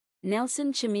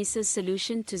Nelson Chamisa's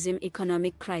solution to Zim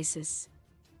economic crisis.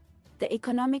 The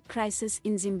economic crisis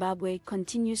in Zimbabwe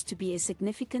continues to be a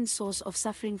significant source of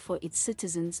suffering for its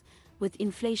citizens, with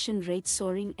inflation rates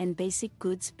soaring and basic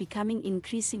goods becoming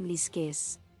increasingly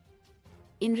scarce.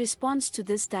 In response to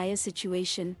this dire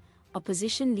situation,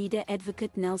 opposition leader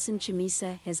Advocate Nelson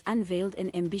Chamisa has unveiled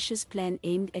an ambitious plan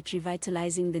aimed at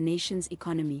revitalizing the nation's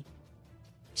economy.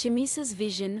 Chamisa's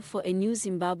vision for a new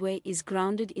Zimbabwe is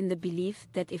grounded in the belief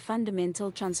that a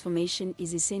fundamental transformation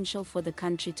is essential for the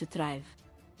country to thrive.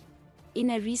 In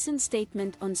a recent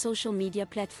statement on social media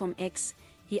platform X,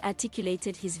 he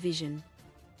articulated his vision.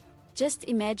 Just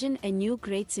imagine a new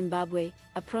Great Zimbabwe,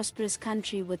 a prosperous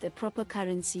country with a proper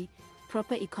currency,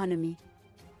 proper economy,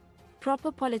 proper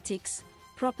politics,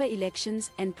 proper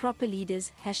elections and proper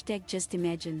leaders. #just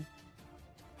imagine.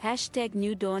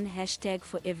 #new dawn.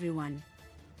 #for everyone.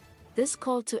 This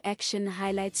call to action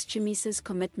highlights Chamisa's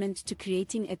commitment to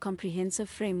creating a comprehensive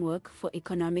framework for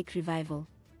economic revival.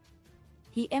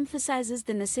 He emphasizes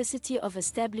the necessity of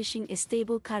establishing a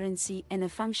stable currency and a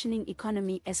functioning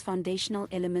economy as foundational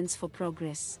elements for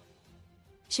progress.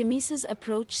 Chamisa's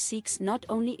approach seeks not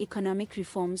only economic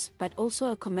reforms but also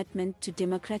a commitment to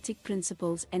democratic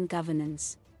principles and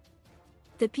governance.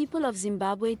 The people of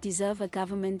Zimbabwe deserve a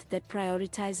government that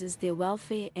prioritizes their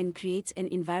welfare and creates an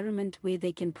environment where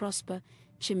they can prosper,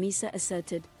 Chamisa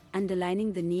asserted,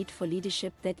 underlining the need for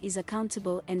leadership that is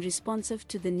accountable and responsive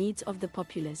to the needs of the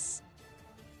populace.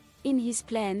 In his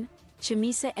plan,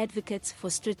 Chamisa advocates for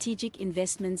strategic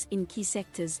investments in key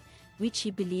sectors, which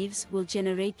he believes will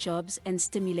generate jobs and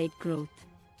stimulate growth.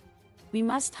 We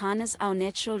must harness our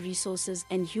natural resources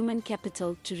and human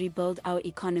capital to rebuild our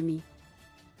economy,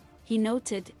 he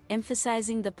noted,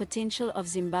 emphasizing the potential of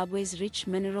Zimbabwe's rich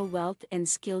mineral wealth and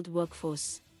skilled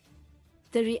workforce.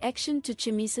 The reaction to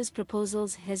Chamisa's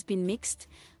proposals has been mixed,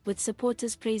 with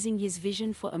supporters praising his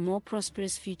vision for a more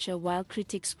prosperous future while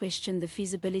critics question the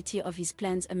feasibility of his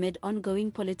plans amid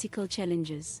ongoing political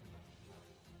challenges.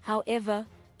 However,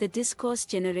 the discourse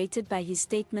generated by his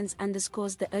statements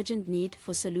underscores the urgent need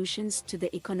for solutions to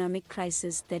the economic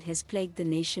crisis that has plagued the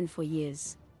nation for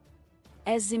years.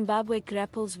 As Zimbabwe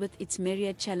grapples with its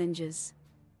myriad challenges,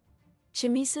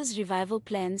 Chamisa's revival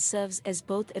plan serves as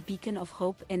both a beacon of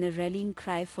hope and a rallying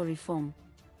cry for reform.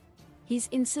 His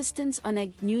insistence on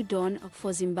a new dawn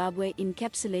for Zimbabwe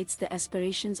encapsulates the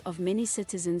aspirations of many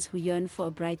citizens who yearn for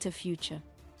a brighter future.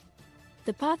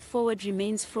 The path forward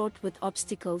remains fraught with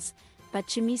obstacles, but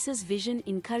Chamisa's vision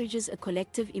encourages a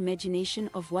collective imagination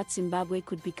of what Zimbabwe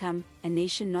could become, a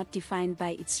nation not defined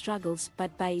by its struggles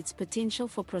but by its potential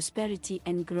for prosperity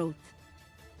and growth.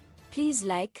 Please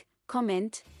like,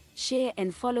 comment, share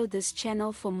and follow this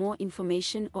channel for more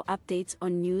information or updates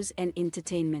on news and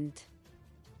entertainment.